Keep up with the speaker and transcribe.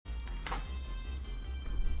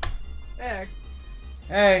Eric,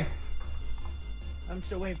 Hey, I'm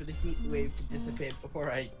still waiting for the heat wave to dissipate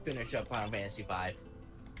before I finish up Final Fantasy V.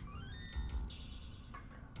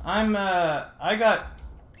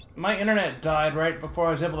 my internet died right before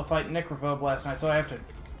I was able to fight Necrophobe last night, so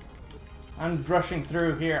I'm rushing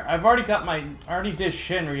through here. I already did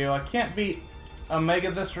Shinryu. I can't beat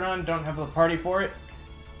Omega this run, don't have the party for it.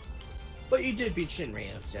 But you did beat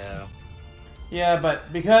Shinryu, so... Yeah,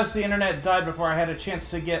 but because the internet died before I had a chance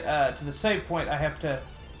to get to the save point, I have to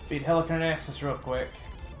beat Helicarnassus real quick.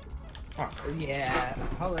 Yeah,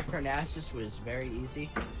 Helicarnassus was very easy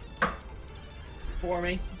for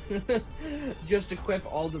me. Just equip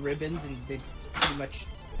all the ribbons and they pretty much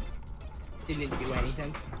didn't do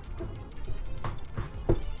anything.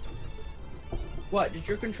 What, did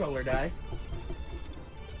your controller die?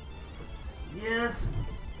 Yes.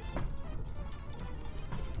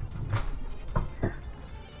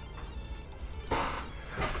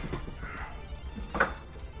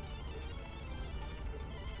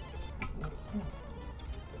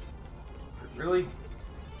 Really?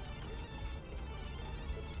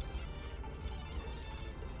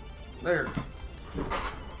 There.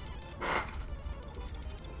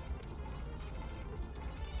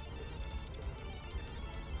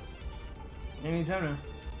 Anytime now.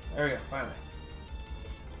 There we go, finally.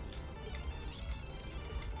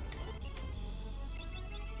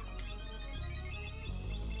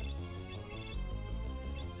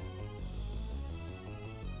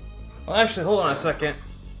 Well, actually, hold on a second.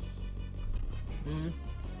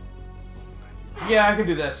 Yeah, I can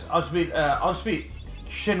do this. I'll just beat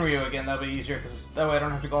Shinryu again. That'll be easier because that way I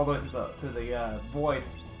don't have to go all the way to the void.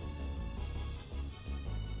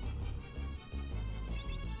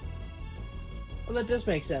 Well, that does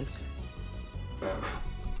make sense.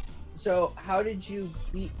 So, how did you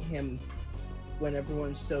beat him when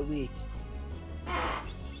everyone's so weak?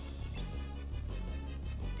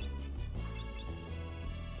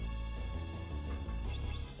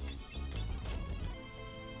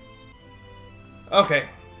 Okay.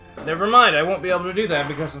 Never mind, I won't be able to do that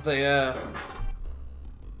because of the,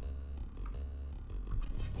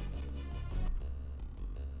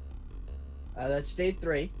 That's state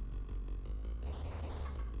 3.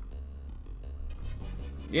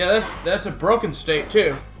 Yeah, that's a broken state,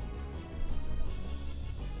 too.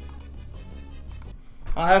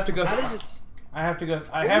 I'll have to go... How does it... I have to go...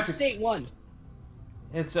 state 1?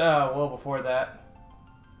 It's, well, before that.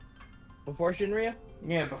 Before Shinryu?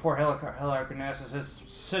 Yeah, before Helicarnassus is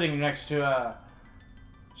sitting next to,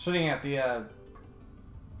 sitting at the,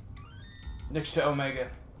 next to Omega.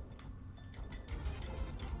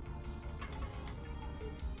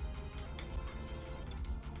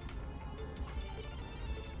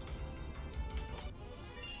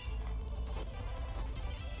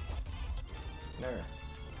 There.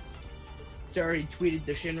 So already tweeted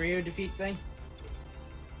the Shinryu defeat thing?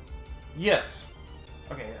 Yes.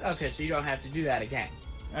 Okay. Yes. Okay, so you don't have to do that again.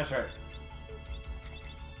 That's right.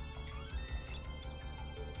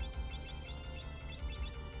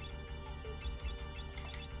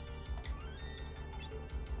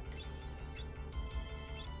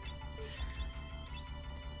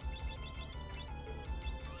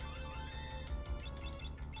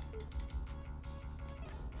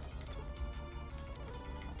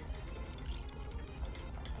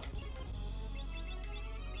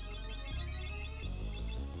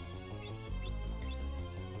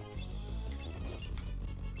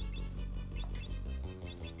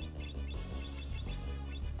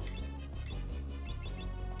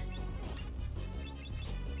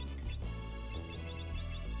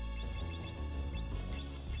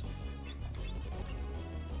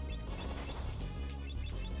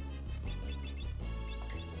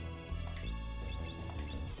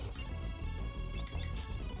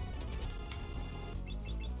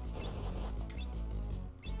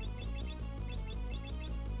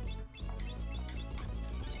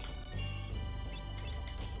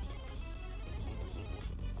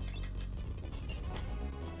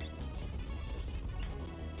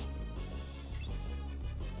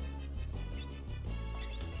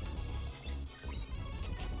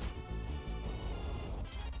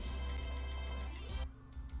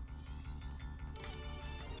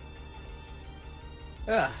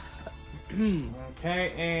 Ugh.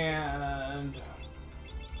 Okay, and...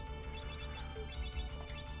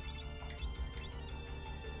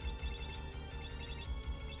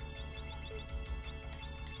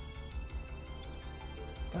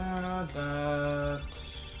 that...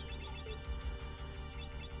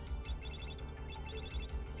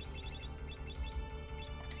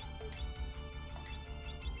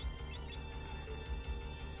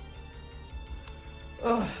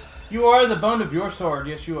 Ugh. You are the bone of your sword.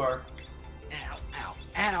 Yes, you are. Ow, ow,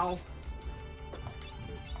 ow.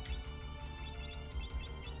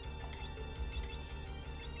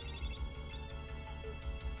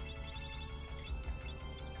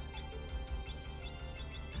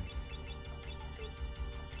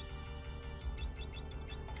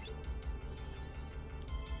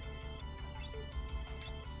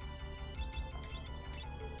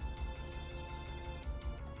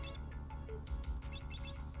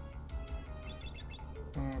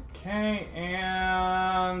 Okay,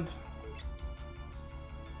 and...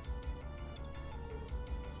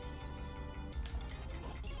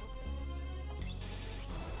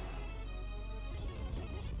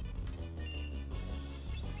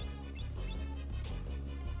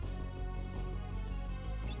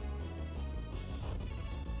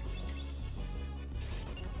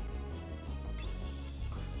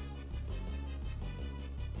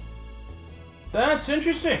 That's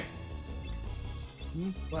interesting.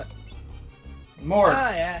 What? More.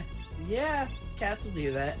 Ah, yeah. Yeah, cats will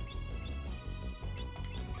do that.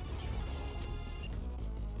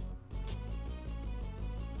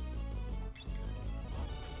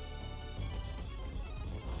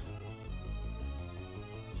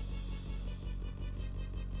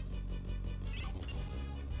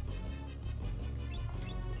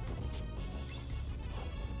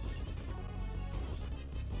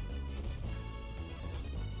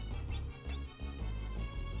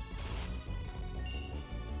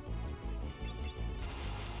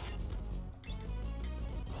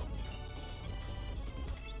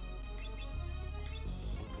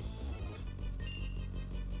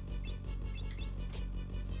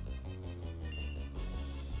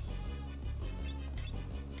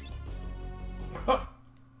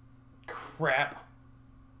 Crap.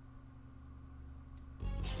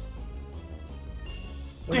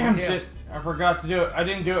 Damn Damn it. I forgot to do it. I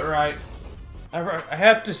didn't do it right. I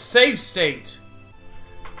have to save state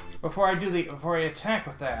before I attack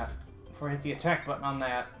with that. Before I hit the attack button on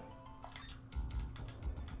that.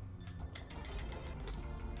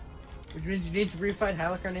 Which means you need to refight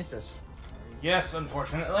Halicarnissus. Yes,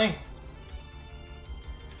 unfortunately.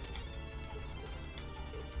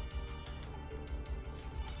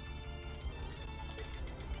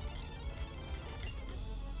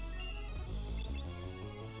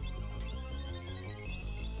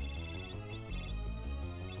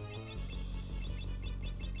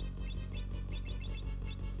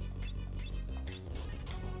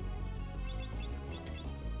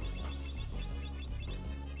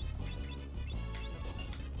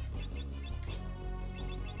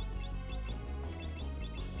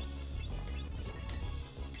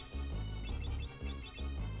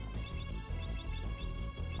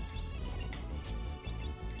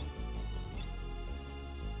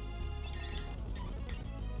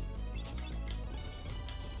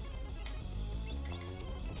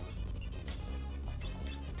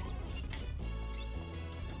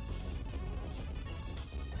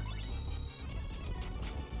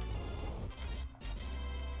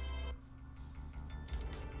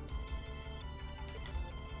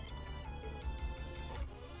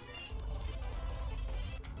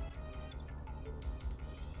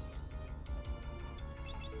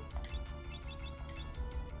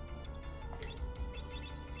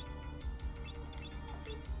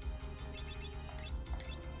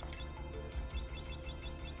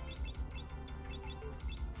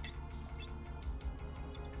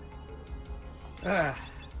 Ah.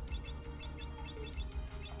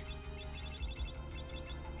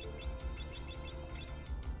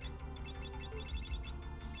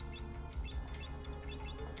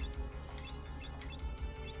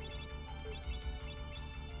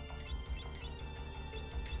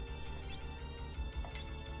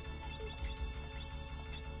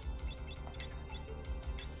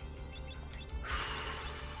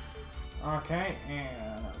 Okay,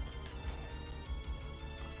 and...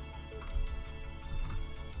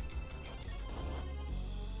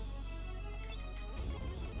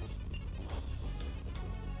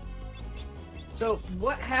 So,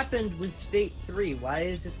 what happened with State 3? Why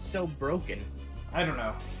is it so broken? I don't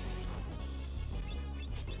know.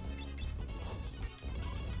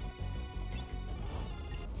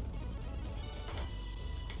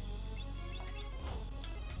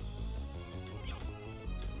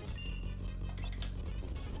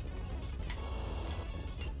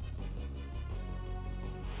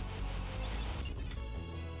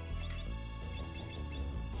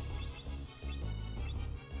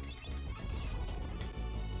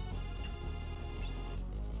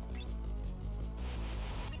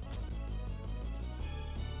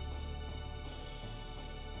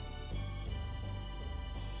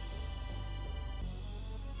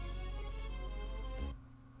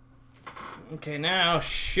 Okay, now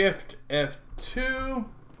Shift F2.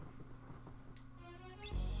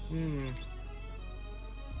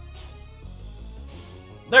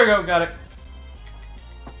 There we go, got it.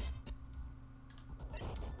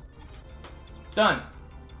 Done.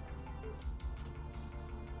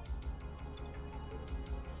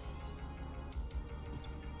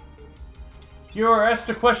 You are asked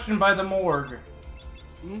a question by the morgue.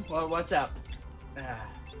 Well, what's up?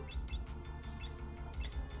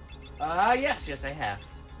 Yes, I have.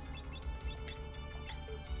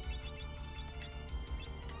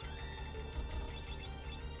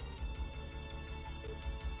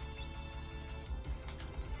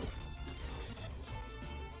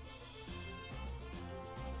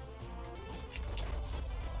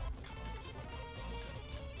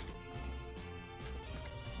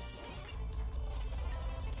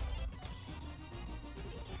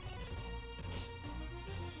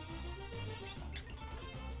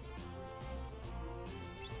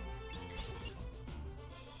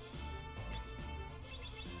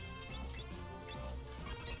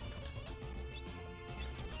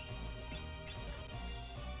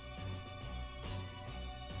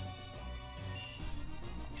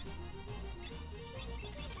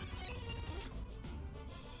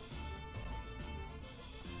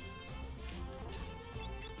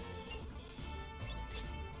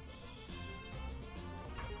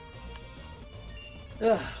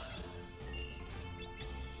 Ugh.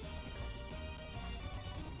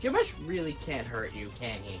 Gilgamesh really can't hurt you,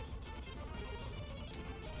 can he?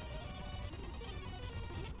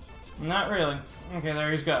 Not really. Okay,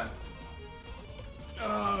 there he's gone.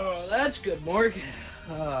 Oh, that's good, Morg.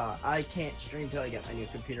 I can't stream till I get my new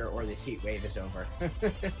computer or this heat wave is over. And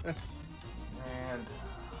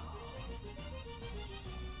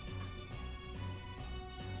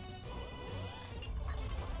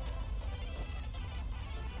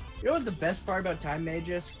you know what the best part about Time Mage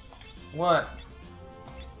is? what?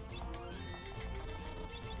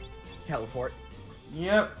 Teleport.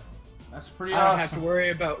 Yep. That's pretty I don't awesome. have to worry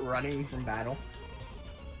about running from battle.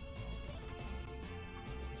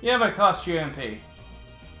 Yeah, but it costs you MP. Okay,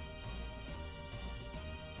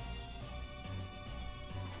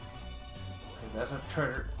 that's a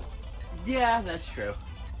treasure. Yeah, that's true.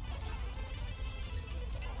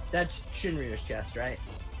 That's Shinryu's chest, right?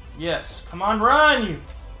 Yes. Come on, run, you!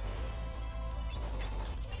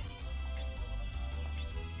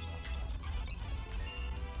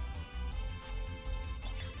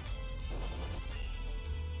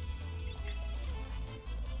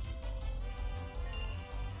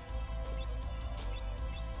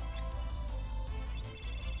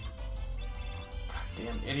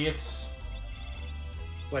 Damn idiots.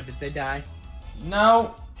 What, did they die?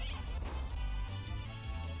 No.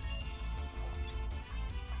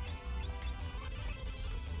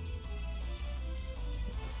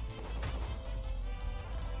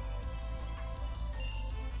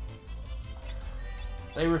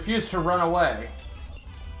 They refuse to run away.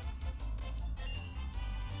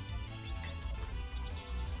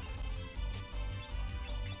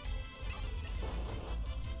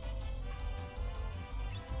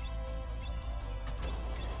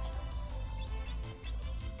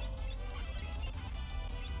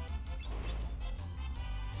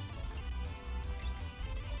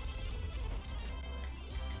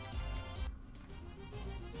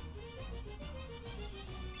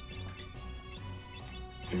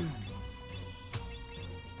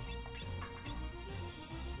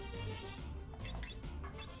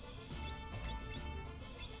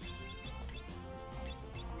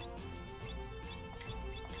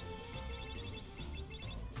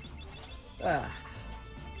 Ah.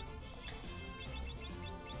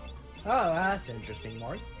 Oh, that's interesting,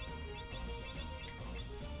 Mark.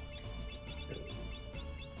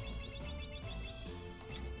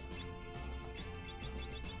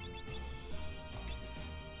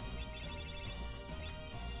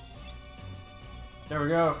 There we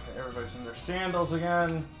go. Okay, everybody's in their sandals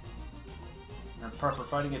again. Their proper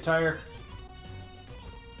fighting attire.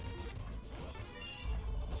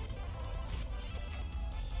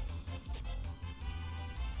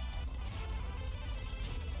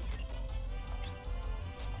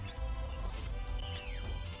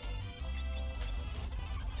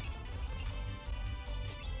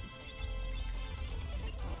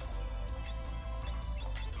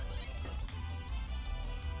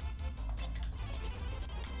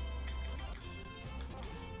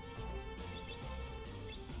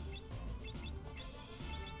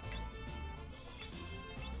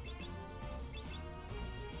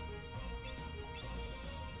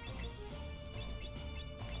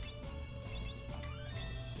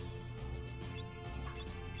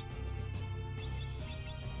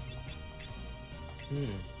 Hmm.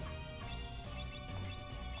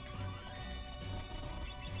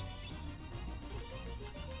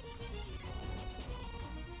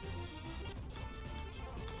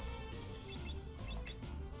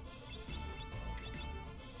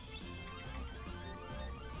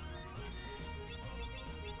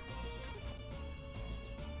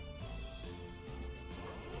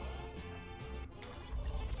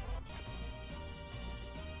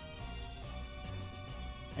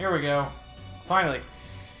 Here we go. Finally.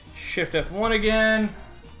 Shift F1 again.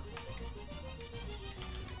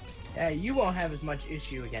 Yeah, you won't have as much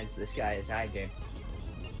issue against this guy as I did.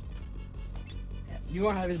 You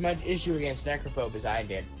won't have as much issue against Necrophobe as I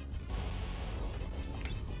did.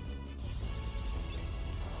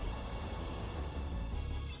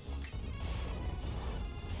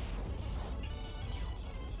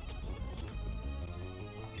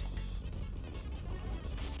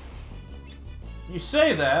 You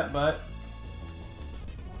say that, but...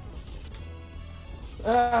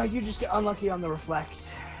 You just get unlucky on the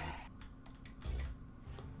reflect.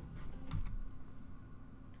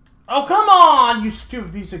 Oh, come on, you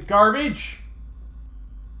stupid piece of garbage!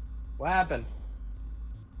 What happened?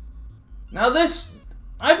 Now this...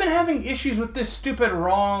 I've been having issues with this stupid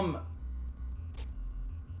ROM.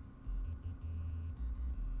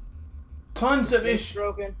 Tons of issues.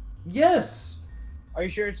 Broken? Yes! Are you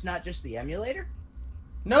sure it's not just the emulator?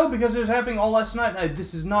 No, because it was happening all last night.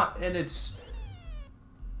 This is not, and it's...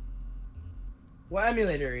 What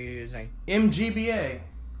emulator are you using? MGBA.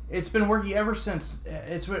 It's been working ever since.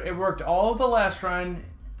 It worked all of the last run.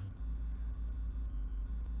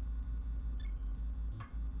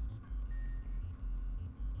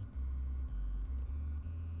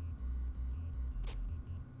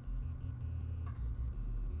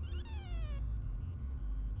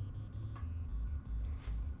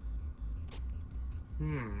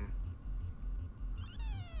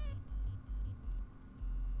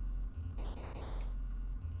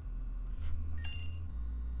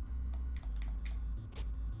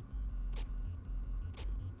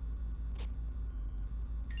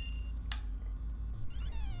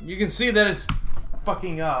 You can see that it's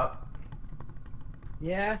fucking up.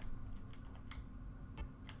 Yeah.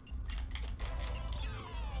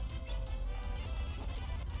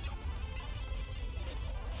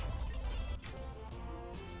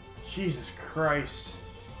 Jesus Christ.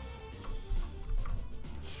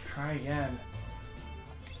 Let's try again.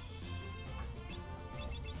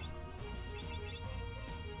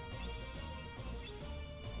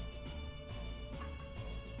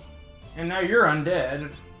 And now you're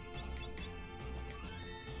undead.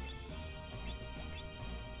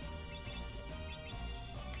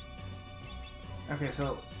 Okay,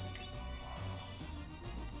 so...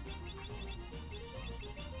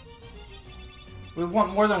 we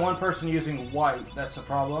want more than one person using white. That's the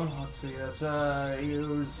problem. Let's see. Let's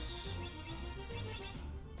use...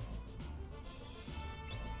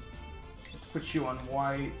 let's put you on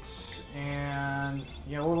white. And...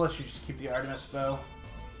 yeah, we'll let you just keep the Artemis bow.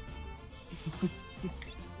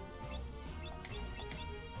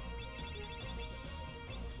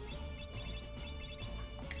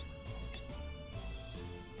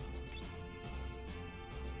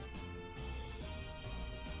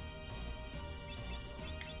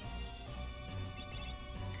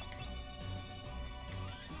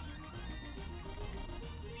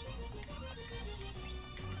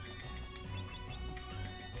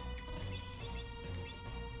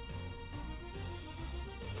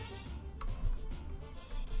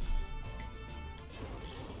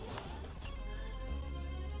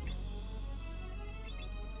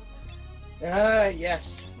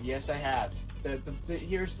 Yes. Yes, I have.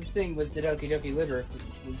 Here's the thing with the Doki Doki Litter.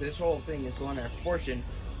 This whole thing is blown out of proportion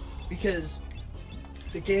because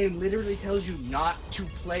the game literally tells you not to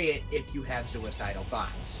play it if you have suicidal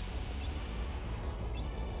thoughts.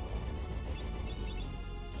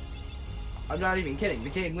 I'm not even kidding. The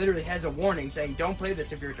game literally has a warning saying don't play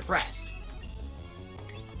this if you're depressed.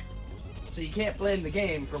 So you can't blame the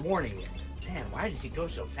game for warning you. Man, why does he go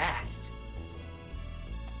so fast?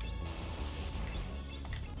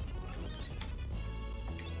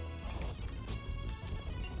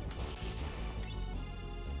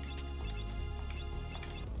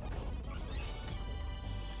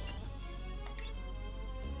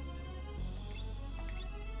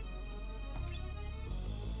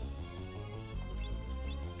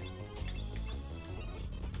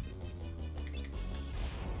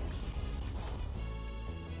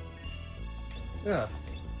 Ugh.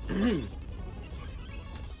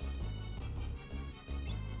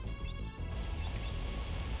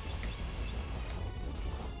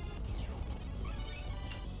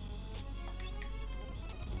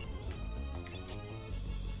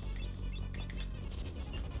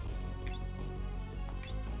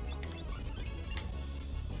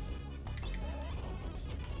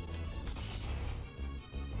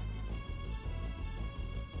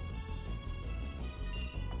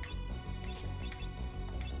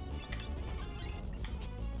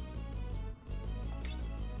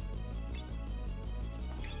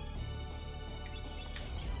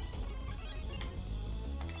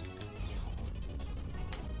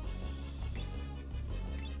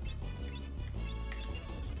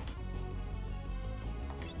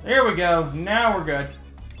 There we go. Now we're good.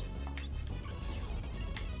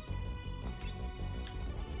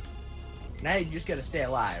 Now you just gotta stay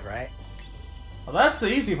alive, right? Well, that's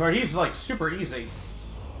the easy part. He's like super easy.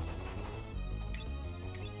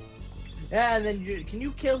 Yeah, and then can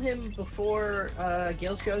you kill him before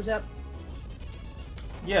Gil shows up?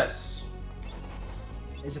 Yes.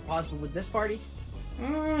 Is it possible with this party?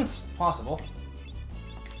 It's possible.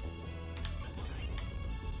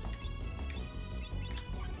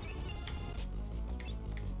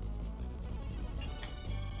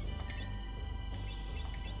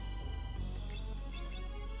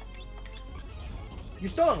 You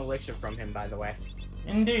stole an elixir from him, by the way.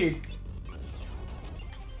 Indeed.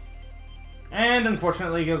 And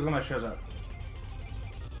unfortunately, Gilgamesh shows up.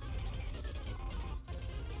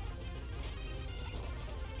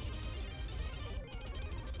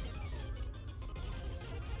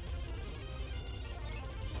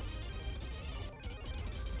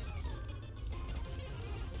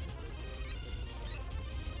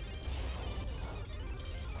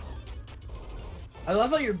 I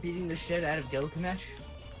love how you're beating the shit out of Gilgamesh.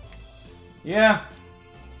 Yeah.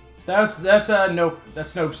 That's nope.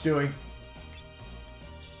 That's Nope's doing.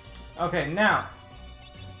 Okay, now.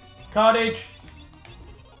 Cottage.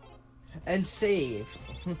 And save.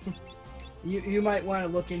 You might want to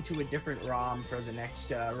look into a different ROM for the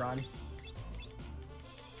next run.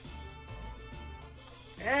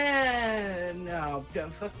 No.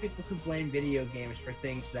 Fuck people who blame video games for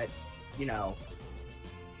things that, you know,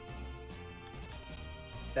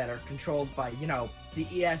 that are controlled by, you know, the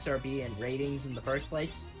ESRB and ratings in the first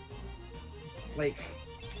place. Like,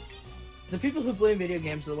 the people who blame video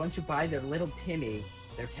games are the ones who buy their little Timmy,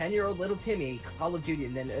 their 10-year-old little Timmy, Call of Duty,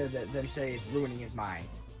 and then say it's ruining his mind.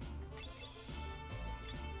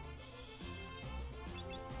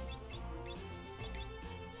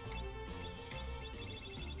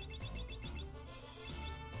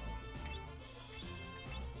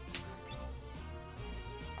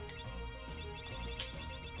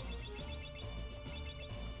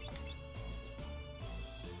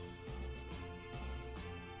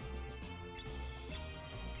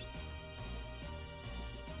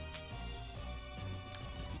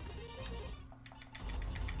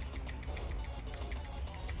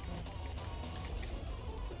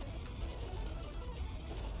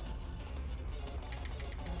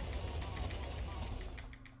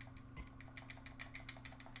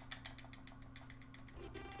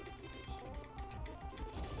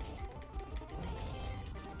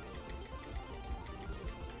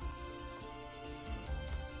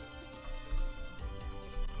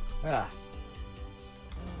 Ah.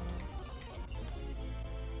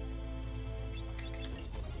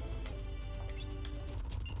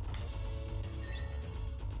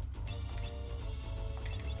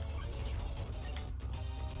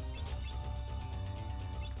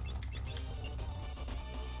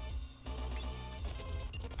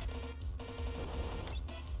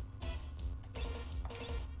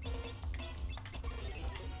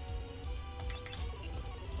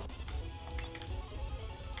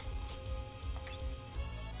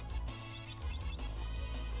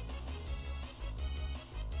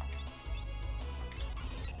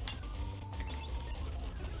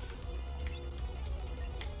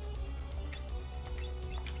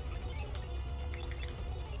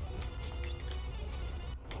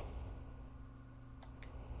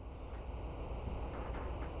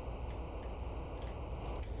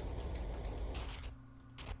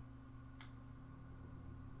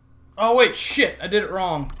 Oh wait, shit! I did it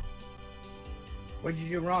wrong. What did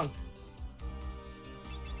you do wrong?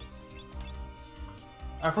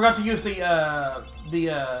 I forgot to use the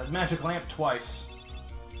magic lamp twice.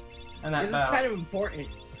 And that That's kind of important.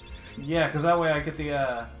 Yeah, because that way I get the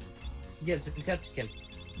Yeah, it's a Tetsukin.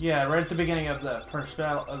 yeah, right at the beginning of the first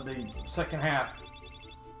battle of the second half.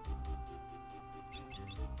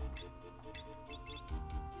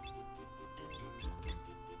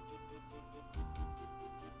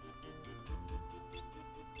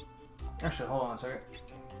 Actually, hold on a second.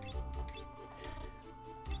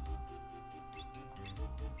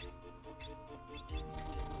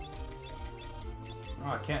 Oh,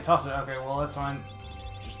 I can't toss it. Okay, well, that's fine.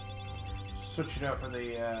 Just switch it out for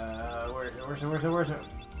the, where's it?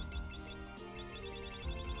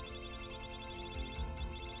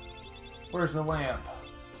 Where's the lamp?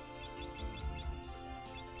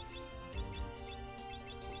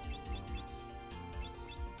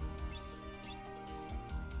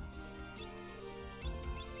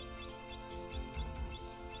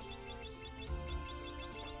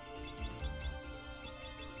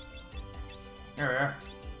 There we are.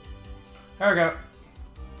 There we go.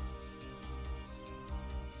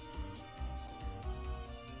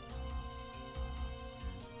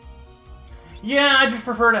 Yeah, I just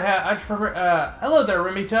prefer to have. I just prefer. Hello there,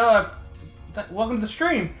 Remito. Welcome to the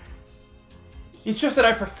stream. It's just that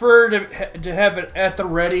I prefer to have it at the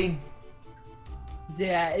ready.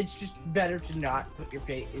 Yeah, it's just better to not put your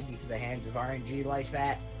fate into the hands of RNG like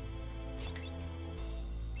that.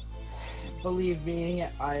 Believe me,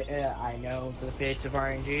 I know the fates of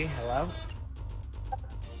RNG. Hello?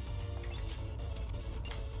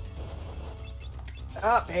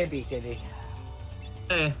 Oh, hey, B-Kitty.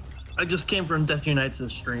 Hey, I just came from Death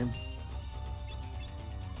Unite's stream.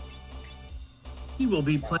 He will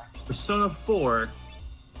be playing Persona 4.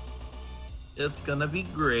 It's gonna be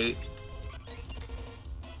great.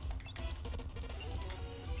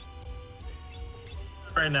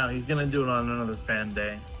 Right now, he's gonna do it on another fan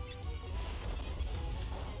day.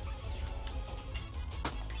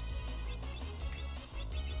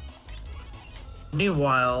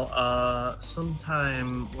 Meanwhile,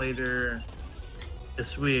 sometime later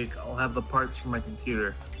this week, I'll have the parts for my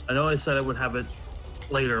computer. I know I said I would have it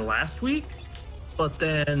later last week, but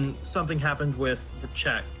then something happened with the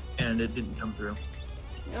check and it didn't come through.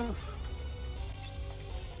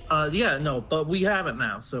 Yeah, no, but we have it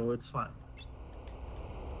now, so it's fine.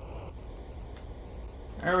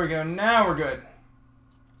 There we go. Now we're good.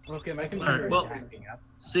 Okay, my computer well, is acting up.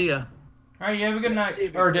 See ya. All right, you have a good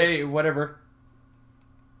night or day, whatever.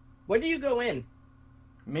 When do you go in?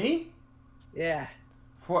 Me? Yeah.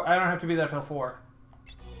 I don't have to be there till 4.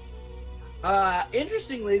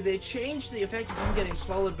 Interestingly, they changed the effect of him getting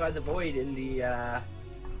swallowed by the void in the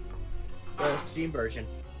Steam version.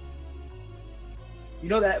 You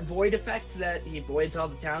know that void effect that he voids all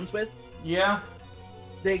the towns with? Yeah.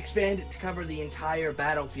 They expand it to cover the entire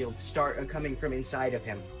battlefield, coming from inside of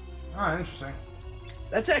him. Oh, interesting.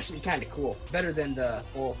 That's actually kind of cool. Better than the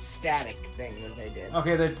whole static thing that they did.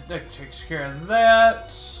 Okay, that takes care of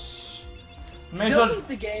that. Doesn't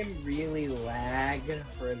the game really lag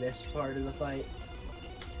for this part of the fight?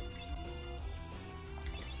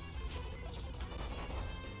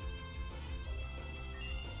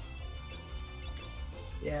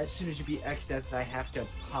 Yeah, as soon as you beat X-Death, I have to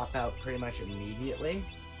pop out pretty much immediately.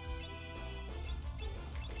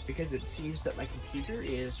 Because it seems that my computer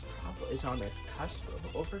is on the cusp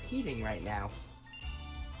of overheating right now.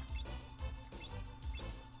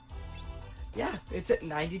 Yeah, it's at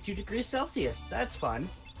 92 degrees Celsius. That's fun.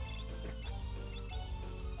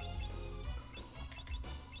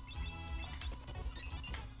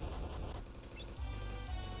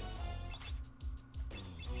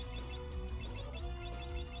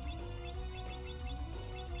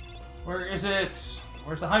 Where is it?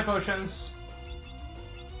 Where's the high potions?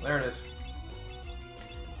 There it is.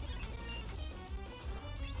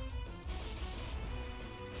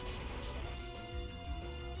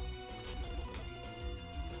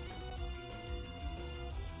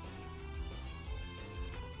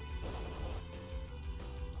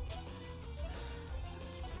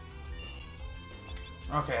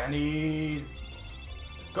 Okay, I need...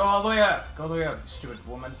 Go all the way up! Go all the way up, stupid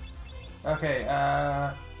woman. Okay,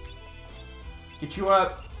 get you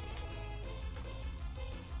up.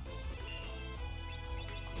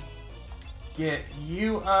 Get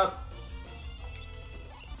you up.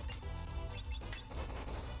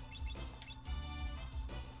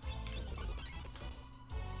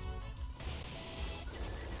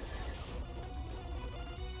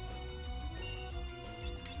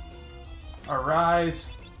 Arise.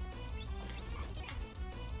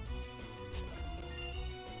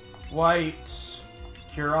 White.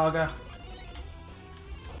 Kiraga.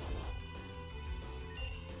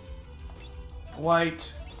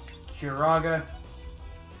 White. Kiraga.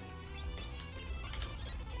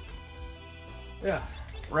 Yeah.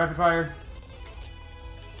 Rapid fire.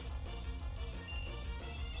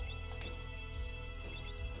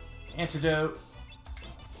 Antidote.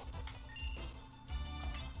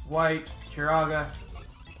 White. Kiraga.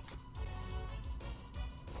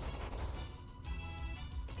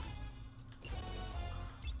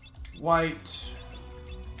 White.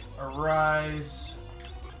 Arise.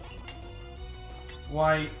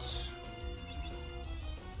 White.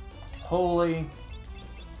 Holy.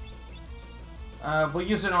 We'll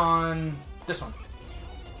use it on this one.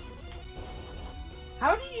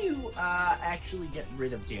 How do you actually get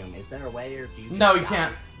rid of Doom? Is there a way, or do you just No, you die?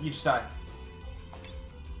 can't. You just die.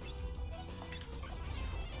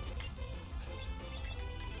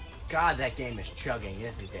 God, that game is chugging,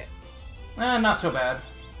 isn't it? Not so bad.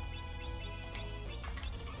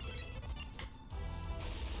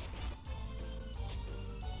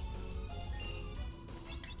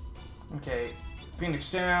 Okay,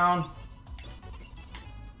 Phoenix down.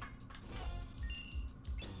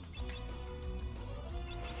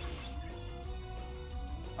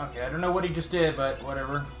 Okay, I don't know what he just did, but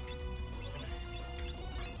whatever.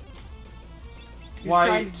 He's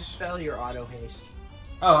trying to dispel your auto haste.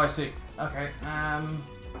 Oh, I see. Okay.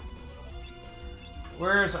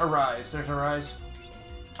 Where's Arise? There's Arise.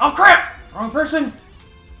 Oh crap! Wrong person.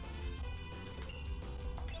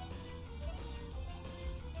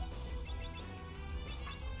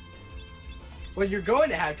 Well, you're going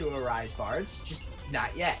to have to Arise, Bards. Just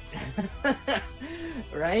not yet.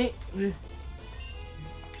 Right? Okay,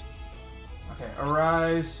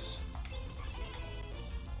 Arise.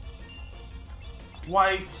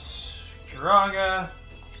 White. Kiraga.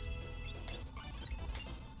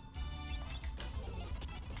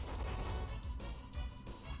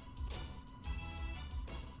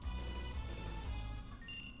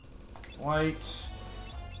 White.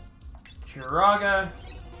 Kiraga.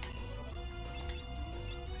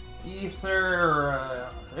 Ether.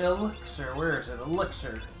 Elixir. Where is it?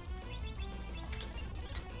 Elixir.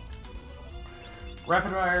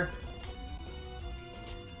 Rapid Fire.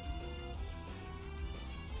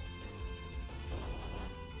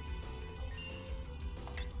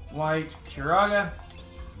 White Kiraga.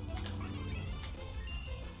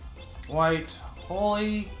 White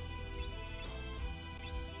Holy.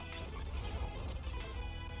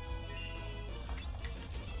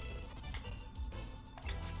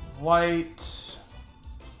 White.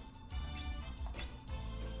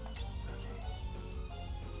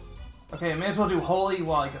 Okay, may as well do Holy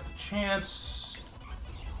while I get the chance.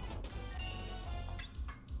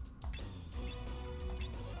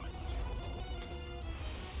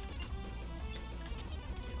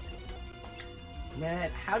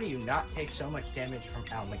 Man, how do you not take so much damage from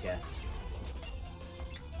Almagest?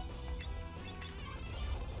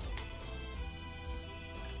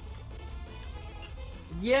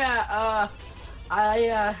 Yeah, I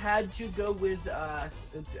had to go with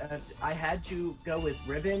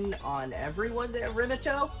Ribbon on everyone there,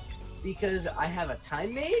 Rimito, because I have a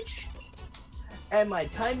Time Mage, and my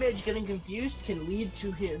Time Mage getting confused can lead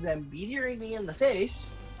to them meteoring me in the face,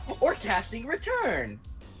 or casting Return.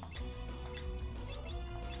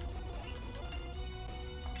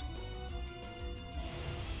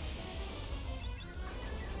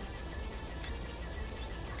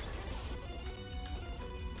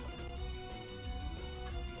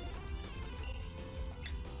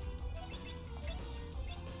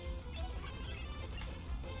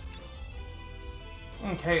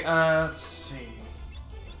 Okay, let's see.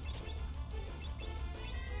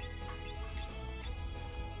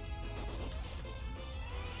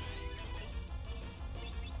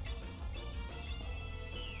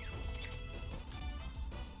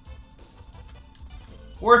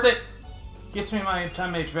 Worth it! Gets me my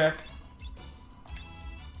Time Mage back.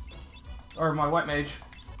 Or my White Mage.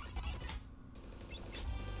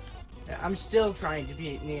 I'm still trying to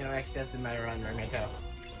beat Neo X Destin Matter on Rimito.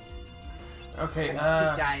 Okay, I just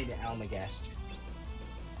keep dying to Almagest.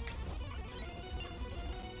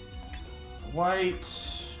 White.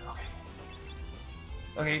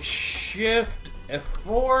 Okay, Shift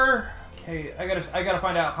F4. Okay, I gotta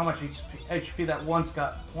find out how much HP that one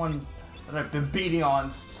that I've been beating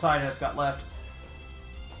on side has got left.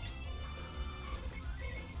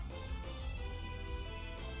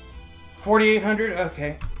 $4,800.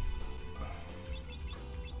 Okay.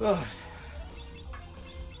 Ugh.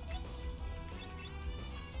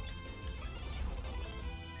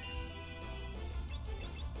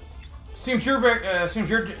 Seems you're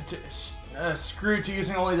screwed to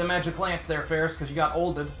using only the magic lamp there, Ferris, because you got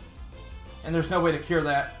olded, and there's no way to cure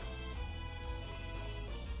that.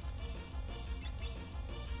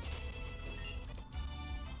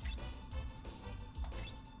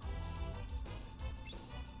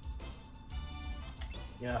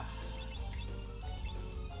 Yeah.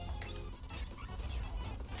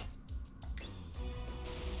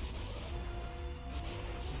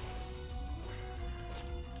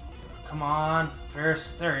 Come on,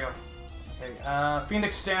 Ferris. There you go. Okay,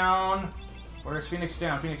 Phoenix down. Where's Phoenix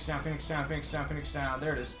down? Phoenix down, Phoenix down, Phoenix down, Phoenix down.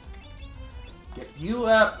 There it is. Get you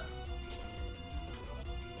up.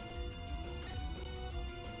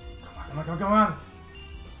 Come on, come on, come on.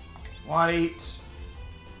 White.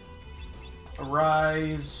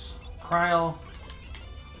 Arise. Kryl.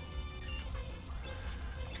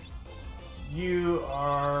 You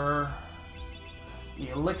are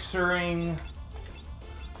elixiring.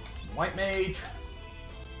 White Mage.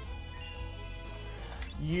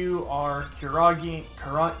 You are Kiraga-ing,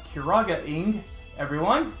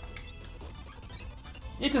 everyone.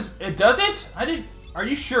 It does it? I did. Are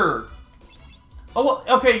you sure? Oh, well,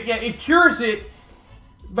 okay, yeah, it cures it,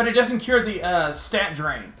 but it doesn't cure the stat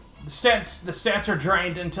drain. The stats are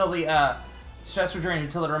drained until the Stats are drained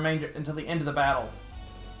until the end of the battle.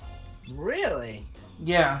 Really?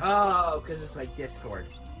 Yeah. Oh, because it's like Discord.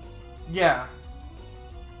 Yeah.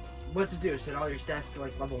 What's it do? Set all your stats to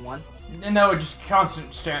like level 1? No, just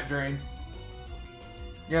constant stat drain.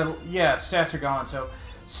 Yeah, stats are gone, so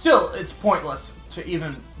still, it's pointless to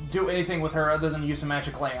even do anything with her other than use a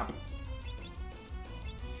magic lamp.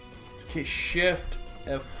 Okay, shift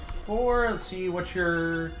F4. Let's see what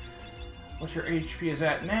your HP is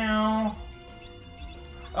at now.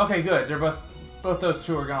 Okay, good. They're both those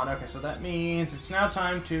two are gone. Okay, so that means it's now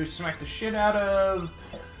time to smack the shit out of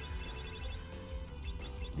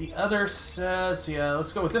the other sets. Yeah,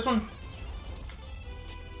 let's go with this one.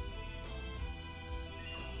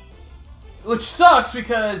 Which sucks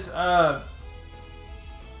because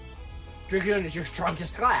Dragoon is your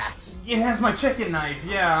strongest class. it has my chicken knife.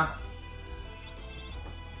 Yeah.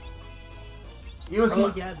 It was.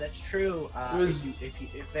 Oh yeah, that's true. It was,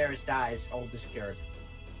 if Varys dies, old is cured.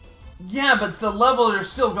 yeah, but the levels are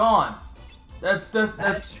still gone. That's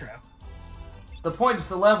true. The point is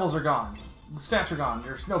the levels are gone. The stats are gone.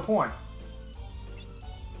 There's no point.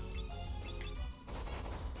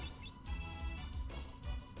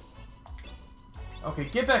 Okay,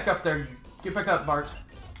 get back up there. Get back up, Bart.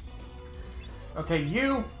 Okay,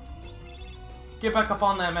 you get back up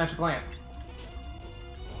on that magic lamp.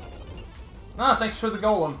 Ah, thanks for the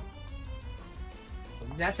golem.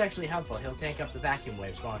 That's actually helpful. He'll tank up the vacuum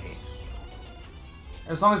waves, won't he?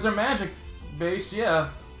 As long as they're magic based, yeah.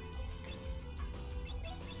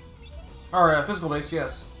 Or physical based,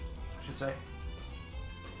 yes, I should say.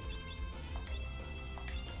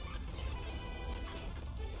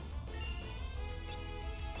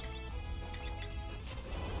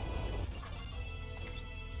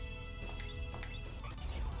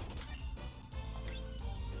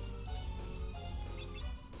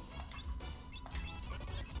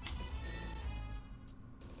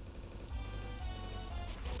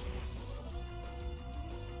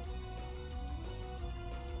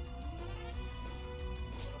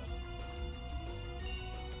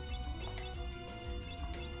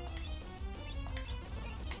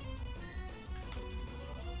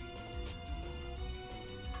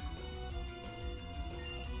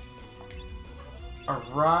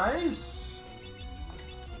 Arise.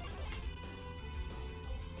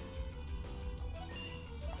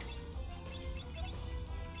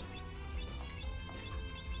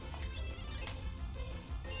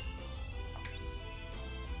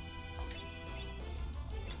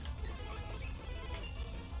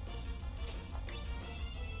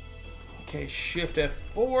 Okay, shift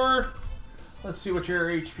F4. Let's see what your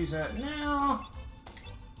HP's at now.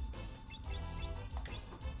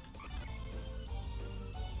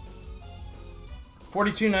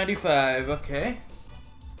 4295, okay.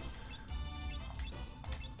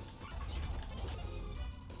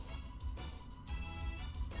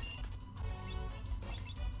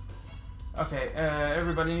 Okay,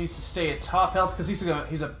 everybody needs to stay at top health because he's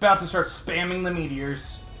about to start spamming the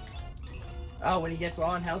meteors. Oh, when he gets low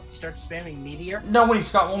on health, he starts spamming meteor? No, when he's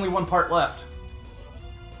got only one part left.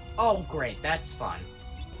 Oh, great. That's fun.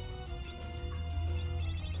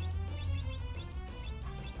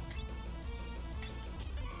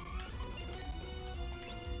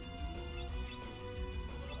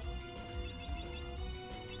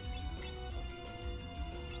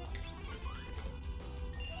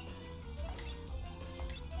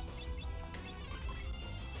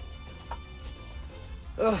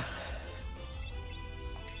 Ugh.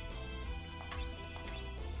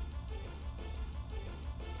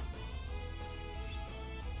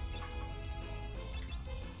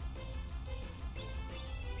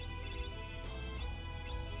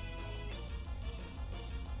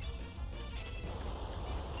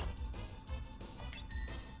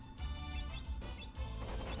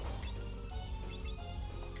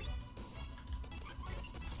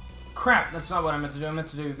 Crap, that's not what I meant to do. I meant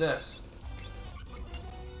to do this.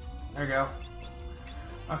 There we go.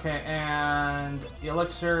 Okay, and the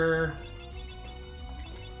elixir.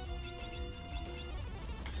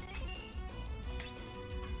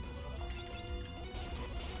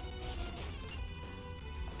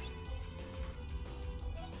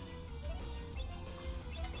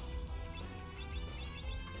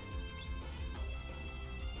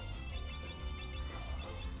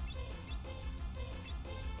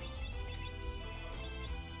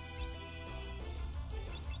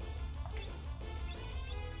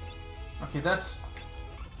 Okay, that's...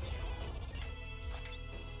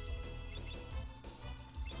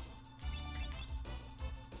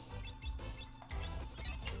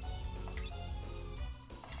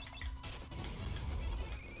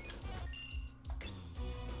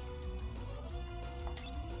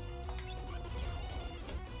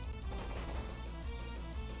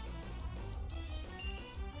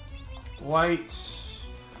 White,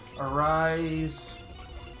 arise.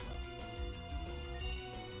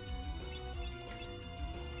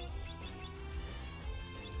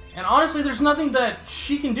 And honestly, there's nothing that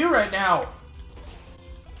she can do right now.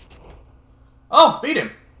 Oh, beat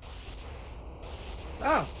him.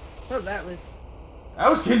 Oh, so that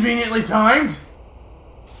was conveniently timed.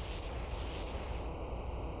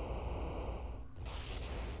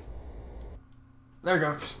 There we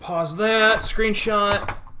go. Just pause that.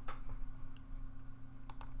 Screenshot.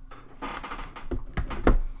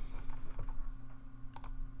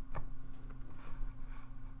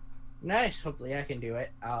 Nice. Hopefully I can do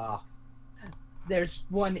it. There's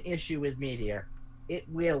one issue with Meteor. It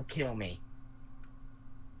will kill me.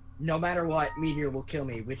 No matter what, Meteor will kill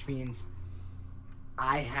me, which means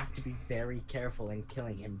I have to be very careful in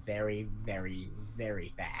killing him very, very,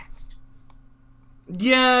 very fast.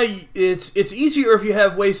 Yeah, it's easier if you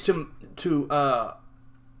have ways to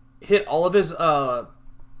hit all of his all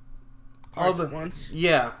of it once.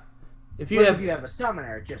 Yeah, if you have a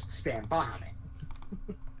summoner, just spam bomb it.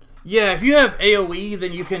 Yeah, if you have AOE,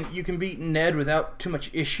 then you can beat Ned without too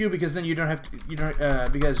much issue, because then you don't have to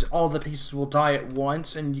because all the pieces will die at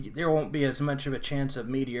once, and there won't be as much of a chance of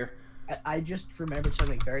Meteor. I just remembered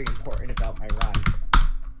something very important about my run.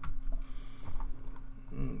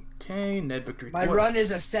 Okay, Ned victory. My run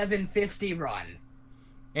is a 750 run.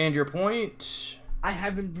 And your point? I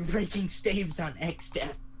haven't been breaking staves on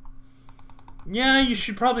X-Death. Yeah, you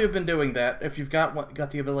should probably have been doing that if you've got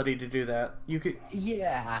the ability to do that. You could.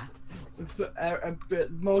 Yeah,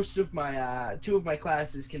 most of my 2 of my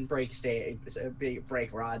classes can break staves,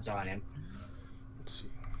 break rods on him. Let's see.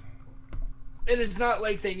 And it's not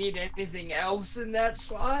like they need anything else in that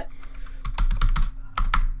slot.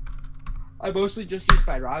 I mostly just use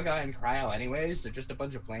Firaga and Cryo anyways. They're just a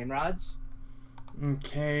bunch of flame rods.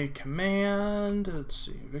 Okay, command. Let's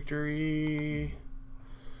see. Victory.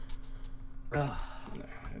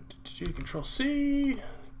 Control C,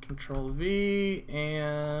 Control V,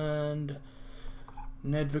 and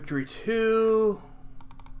Ned victory 2.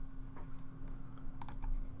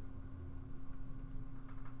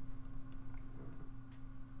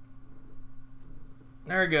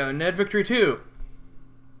 There we go. Ned victory 2.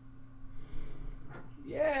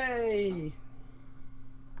 Yay!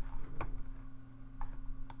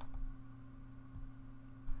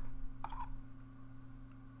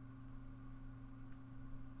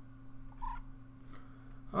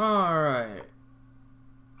 All right.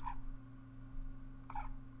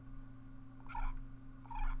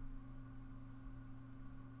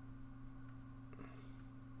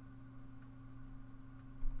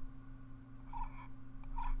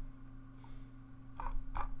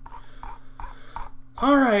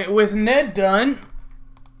 All right, with Ned done,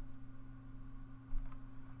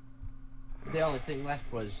 the only thing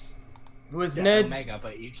left was with Ned Omega,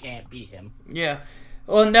 but you can't beat him. Yeah.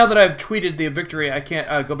 Well, now that I've tweeted the victory, I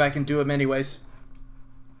can't go back and do them anyways.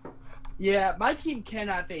 Yeah, my team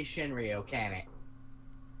cannot face Shinryu, can it?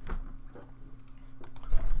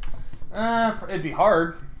 It'd be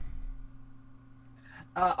hard.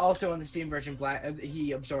 Also, on the Steam version,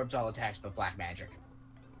 he absorbs all attacks but Black Magic.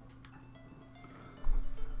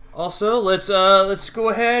 Also, let's go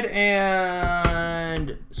ahead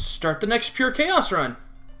and start the next Pure Chaos run.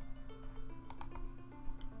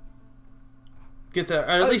 Get the, or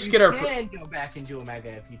at least get our. You can go back into Omega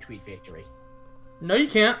if you tweet victory. No, you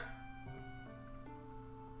can't.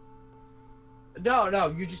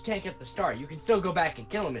 No, you just can't get the start. You can still go back and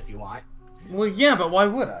kill him if you want. Well, yeah, but why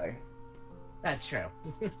would I? That's true.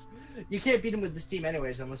 You can't beat him with the Steam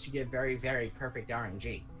anyways unless you get very, very perfect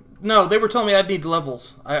RNG. No, they were telling me I'd need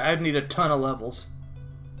levels. I'd need a ton of levels.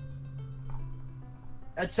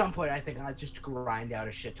 At some point, I think I'll just grind out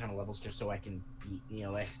a shit ton of levels just so I can beat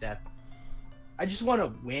Neo X-Death. I just want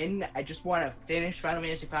to win. I just want to finish Final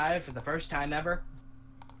Fantasy V for the first time ever.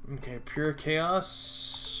 Okay, Pure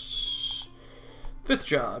Chaos. 5th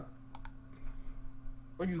job.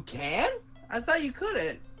 Well, you can? I thought you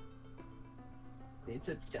couldn't.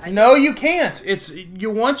 No, you can't. It's you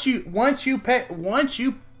once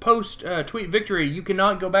you post tweet victory, you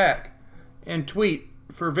cannot go back and tweet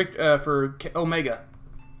for Omega.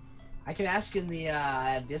 I can ask in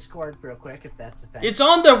the Discord real quick if that's a thing. It's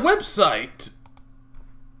on the website.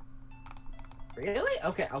 Really?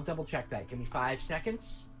 Okay, I'll double check that. Give me 5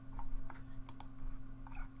 seconds.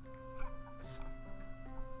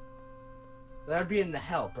 That would be in the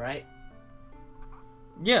help, right?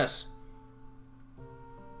 Yes.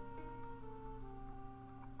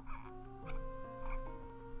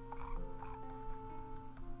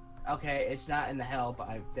 Okay, it's not in the help.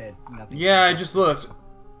 I did nothing. Yeah, I just looked.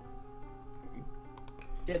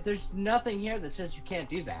 Yeah, there's nothing here that says you can't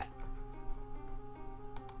do that.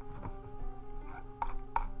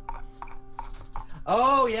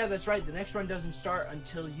 Oh, yeah, that's right. The next run doesn't start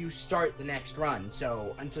until you start the next run.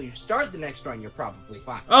 So, until you start the next run, you're probably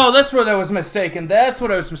fine. Oh, that's what I was mistaken. That's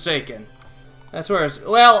what I was mistaken. That's where I was...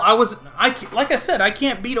 Well, like I said, I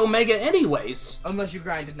can't beat Omega anyways. Unless you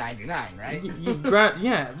grind to 99, right? You grind...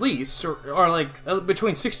 Yeah, at least. Or like,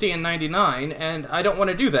 between 60 and 99, and I don't want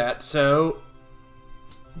to do that, so...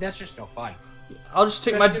 That's just no fun. I'll just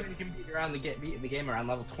take Especially when you can beat the game around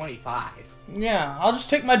level 25. Yeah, I'll just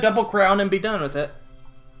take my double crown and be done with it.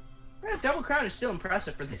 Yeah, double crown is still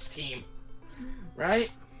impressive for this team.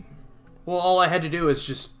 Right? Well, all I had to do is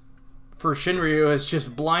just... For Shinryu, is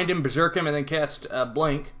just blind him, berserk him, and then cast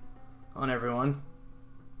Blink on everyone.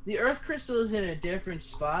 The Earth Crystal is in a different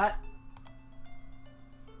spot.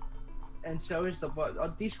 And so is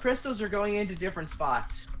the... These crystals are going into different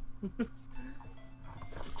spots.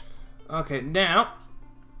 Okay, now...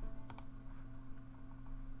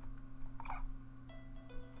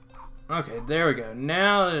 Okay, there we go.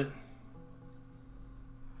 Now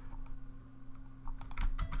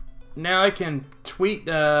I can tweet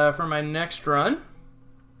for my next run.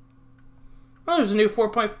 Oh, there's a new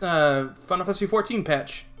Final Fantasy 14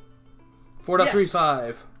 patch. 4.35.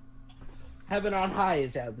 Yes. Heaven on High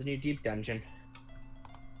is out, the new deep dungeon.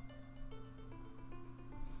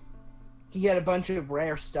 You get a bunch of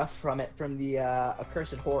rare stuff from it, from the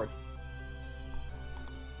Accursed Horde.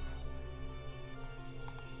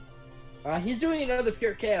 He's doing another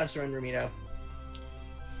Pure Chaos run, Ramito.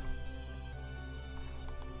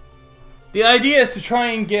 The idea is to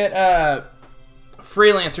try and get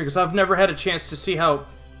Freelancer, because I've never had a chance to see how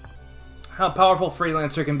powerful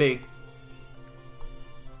Freelancer can be.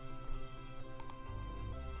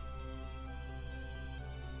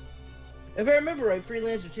 If I remember right,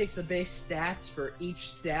 Freelancer takes the base stats for each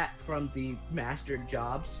stat from the mastered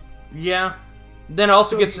jobs. Yeah. Then it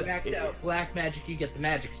also so gets... if you max out black magic, you get the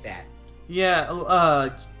magic stat. Yeah,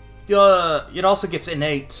 it also gets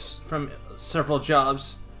innates from several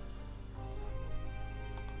jobs.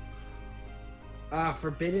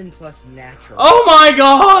 Forbidden plus natural. Oh my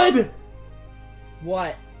god!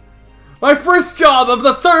 What? My first job of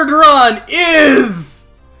the third run is...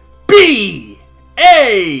 B-A-R-D!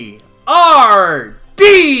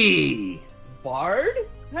 Bard?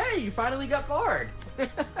 Hey, you finally got Bard.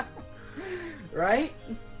 Right?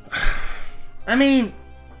 I mean...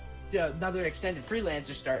 Yeah, another extended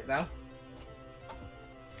Freelancer start, though.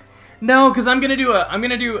 No, because I'm gonna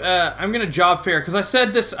job fair, because I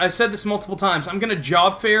said this multiple times. I'm gonna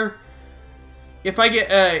job fair. If I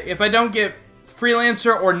don't get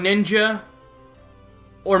Freelancer or Ninja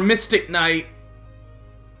or Mystic Knight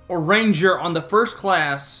or Ranger on the first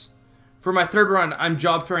class for my third run, I'm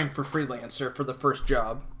job fairing for Freelancer for the first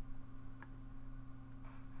job.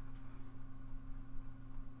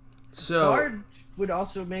 So Bard would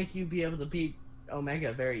also make you be able to beat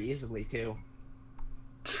Omega very easily too.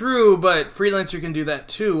 True, but Freelancer can do that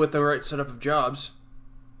too with the right setup of jobs.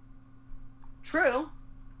 True.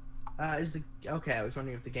 Okay, I was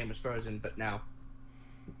wondering if the game was frozen, but no.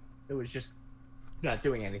 It was just not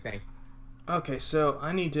doing anything. Okay, so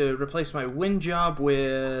I need to replace my win job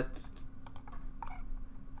with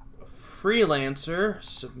Freelancer.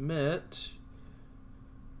 Submit.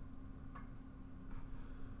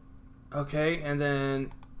 Okay, and then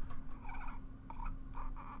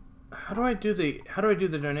how do I do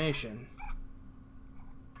the donation?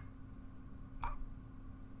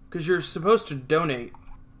 Because you're supposed to donate.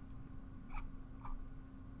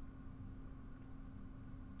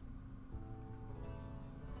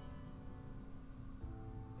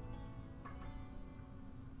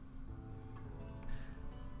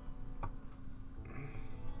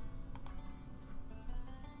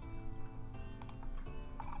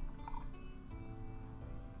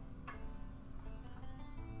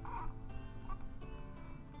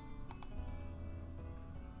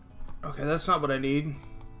 Okay, that's not what I need.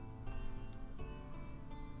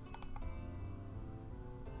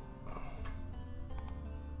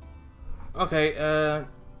 Okay,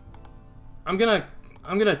 I'm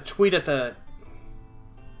gonna tweet at the...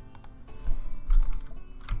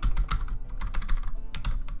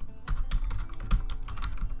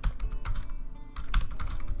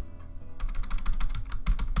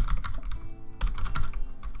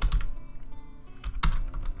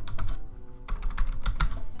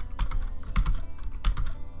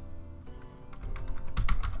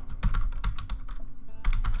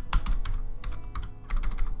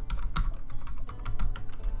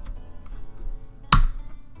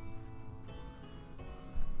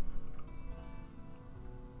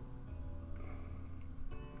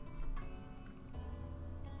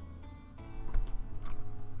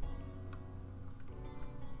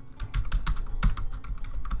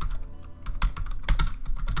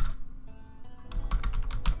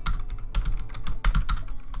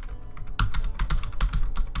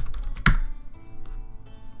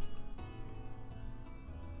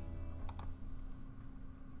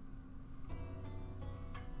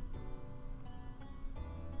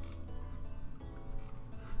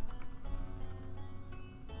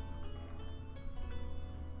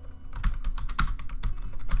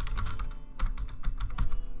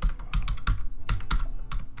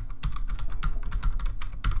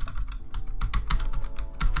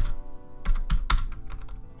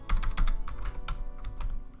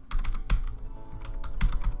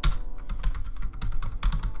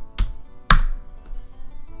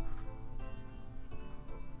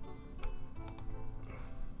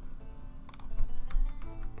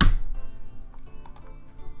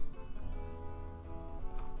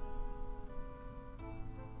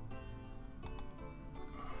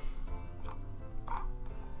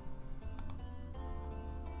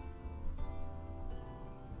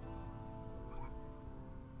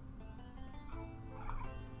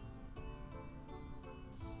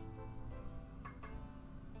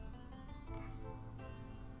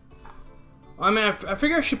 I mean, I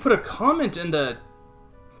figure I should put a comment in the...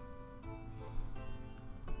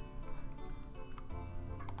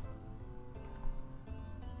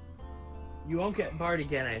 You won't get barred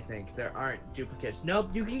again, I think. There aren't duplicates.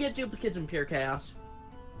 Nope, you can get duplicates in Pure Chaos.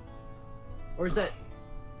 Or is that...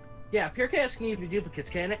 Yeah, Pure Chaos can give you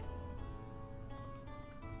duplicates, can it?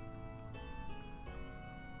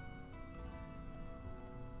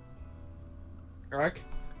 Ark?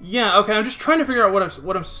 Yeah, okay, I'm just trying to figure out what I'm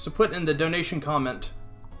supposed to put in the donation comment.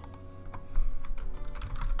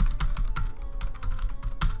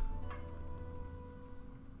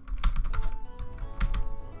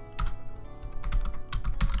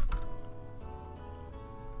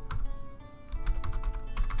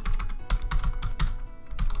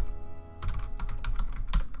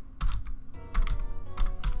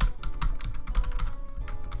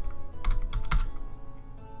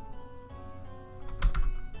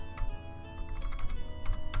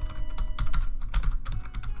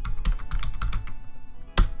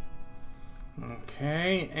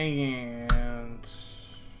 Okay, and...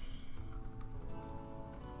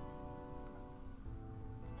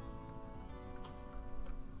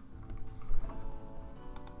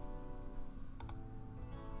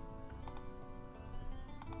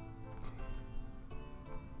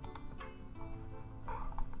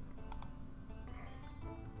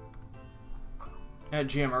 At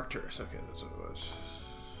GM Arcturus, okay, that's what it was.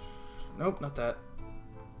 Nope, not that.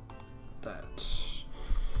 That.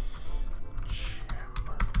 GM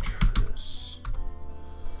Arcturus.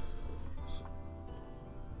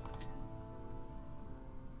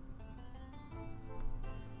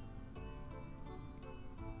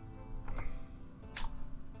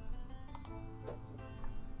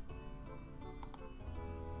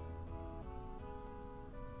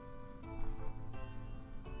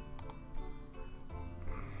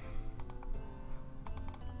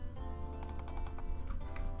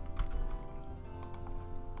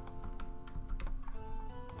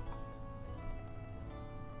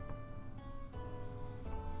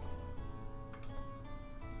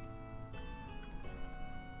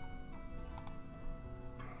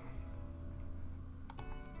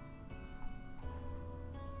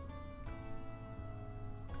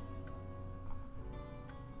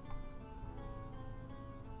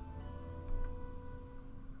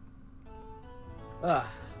 Ugh.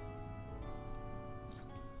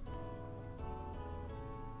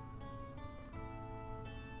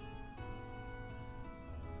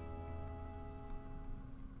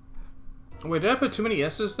 Wait, did I put too many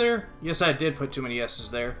S's there? Yes, I did put too many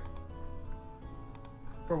S's there.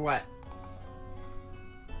 For what?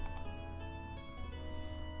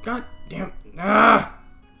 God damn. Ah!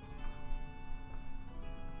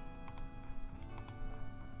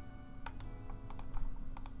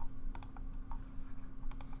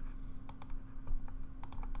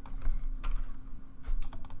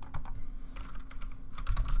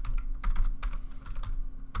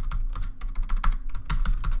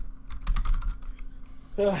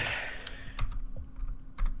 Ugh.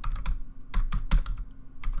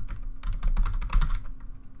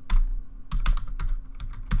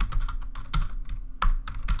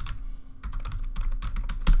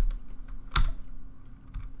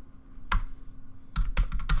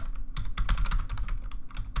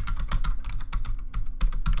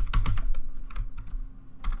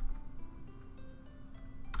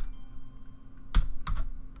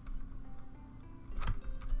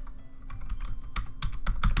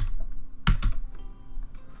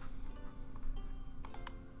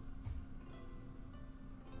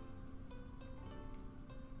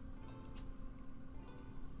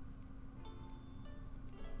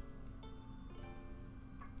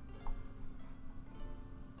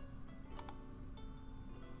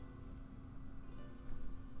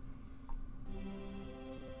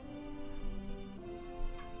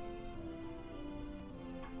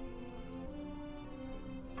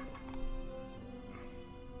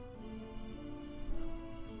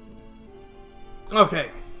 Okay.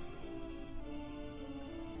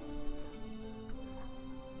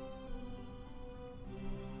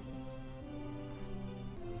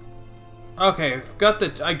 Okay,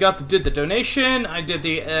 did the donation, I did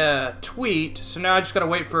the tweet, so now I just gotta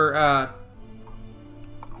wait for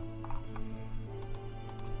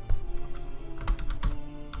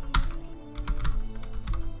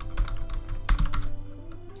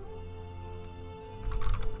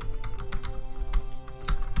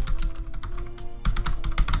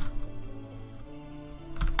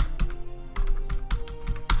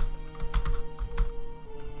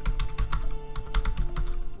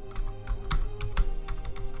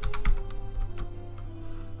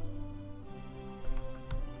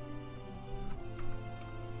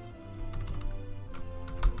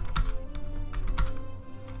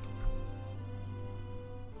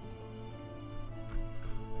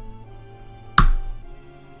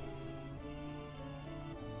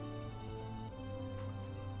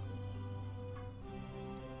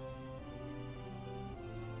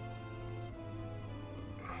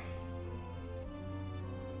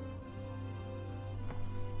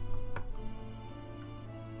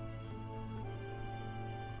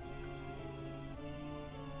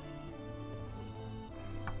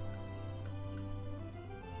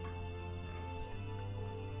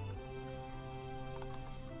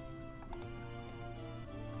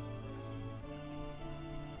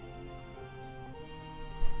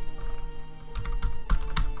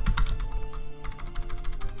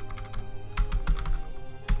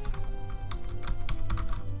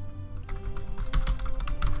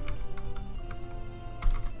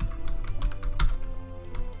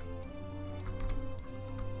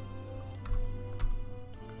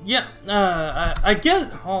Yeah, I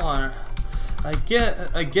get. Hold on. I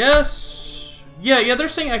guess. Yeah, they're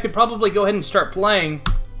saying I could probably go ahead and start playing.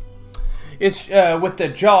 It's, with the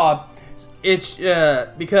job. It's,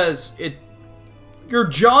 because your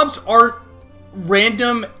jobs aren't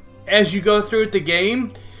random as you go through the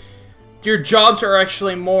game. Your jobs are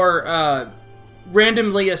actually more,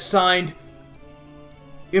 randomly assigned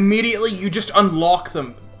immediately. You just unlock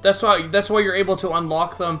them. That's why you're able to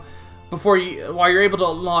unlock them while you're able to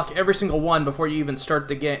unlock every single one before you even start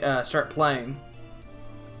the game, start playing.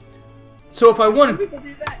 So if I want, some people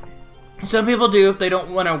do that. Some people do if they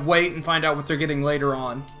don't want to wait and find out what they're getting later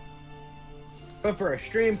on. But for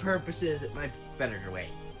stream purposes, it might be better to wait.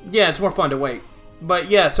 Yeah, it's more fun to wait. But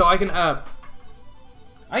yeah, so I can go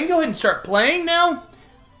ahead and start playing now.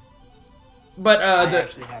 But I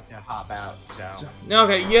actually have to hop out, so.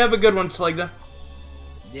 Okay, you have a good one, Sligda.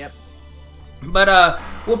 Yep. But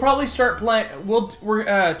we'll probably start playing.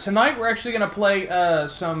 Tonight we're actually gonna play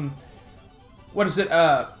some. What is it?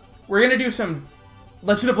 We're gonna do some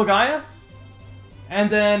Legend of Legaia, and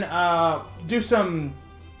then do some.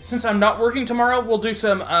 Since I'm not working tomorrow, we'll do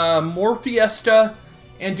some more Fiesta,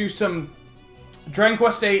 and do some Dragon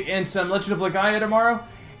Quest 8 and some Legend of Legaia tomorrow,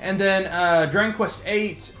 and then Dragon Quest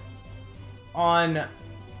 8 on.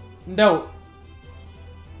 No.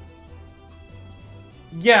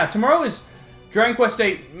 Yeah, tomorrow is Dragon Quest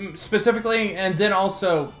 8 specifically, and then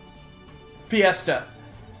also Fiesta.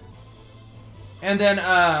 And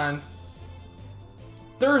then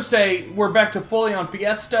Thursday, we're back to fully on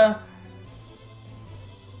Fiesta.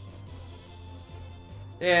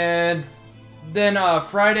 And then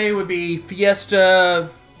Friday would be Fiesta.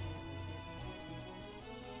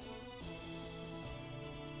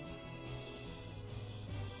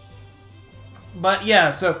 But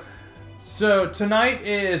yeah, so tonight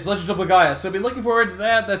is Legend of Legaia, so be looking forward to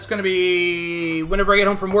that. That's going to be whenever I get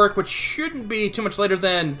home from work, which shouldn't be too much later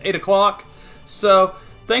than 8 o'clock. So,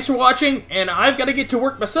 thanks for watching, and I've got to get to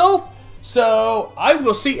work myself. So, I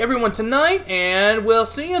will see everyone tonight, and we'll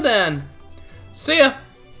see you then. See ya!